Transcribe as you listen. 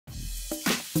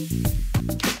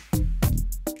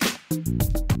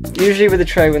Usually with a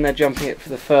tray, when they're jumping it for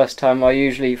the first time, I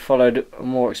usually followed a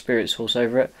more experienced horse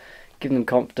over it, give them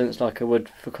confidence like I would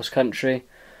for cross country.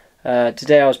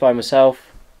 Today I was by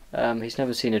myself. He's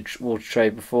never seen a water tray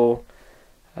before.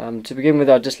 To begin with,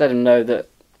 I just let him know that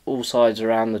all sides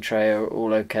around the tray are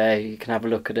all okay. You can have a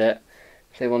look at it.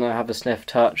 If they want to have a sniff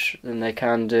touch, then they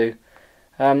can do.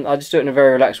 I just do it in a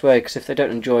very relaxed way, because if they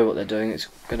don't enjoy what they're doing, it's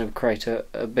going to create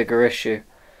a bigger issue.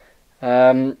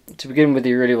 To begin with,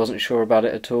 he really wasn't sure about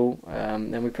it at all.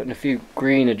 Then we put in a few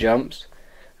greener jumps,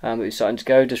 but he's starting to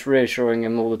go, just reassuring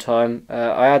him all the time.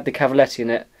 I add the cavaletti in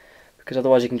it, because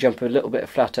otherwise he can jump a little bit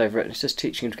flat over it. It's just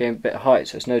teaching him to gain a bit of height,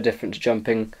 so it's no different to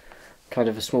jumping kind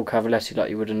of a small cavaletti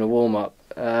like you would in a warm-up.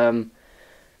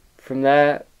 From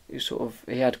there,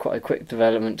 he had quite a quick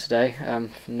development today,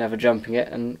 from never jumping it,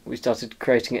 and we started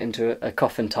creating it into a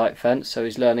coffin type fence, so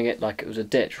he's learning it like it was a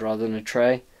ditch rather than a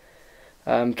tray.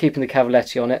 Keeping the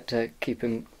cavaletti on it to keep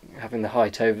him having the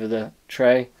height over the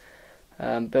tray,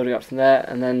 building up from there,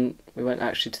 and then we went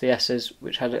actually to the S's,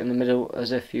 which had it in the middle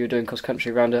as if you were doing cross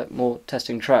country around a more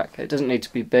testing track. It doesn't need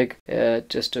to be big,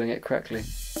 just doing it correctly.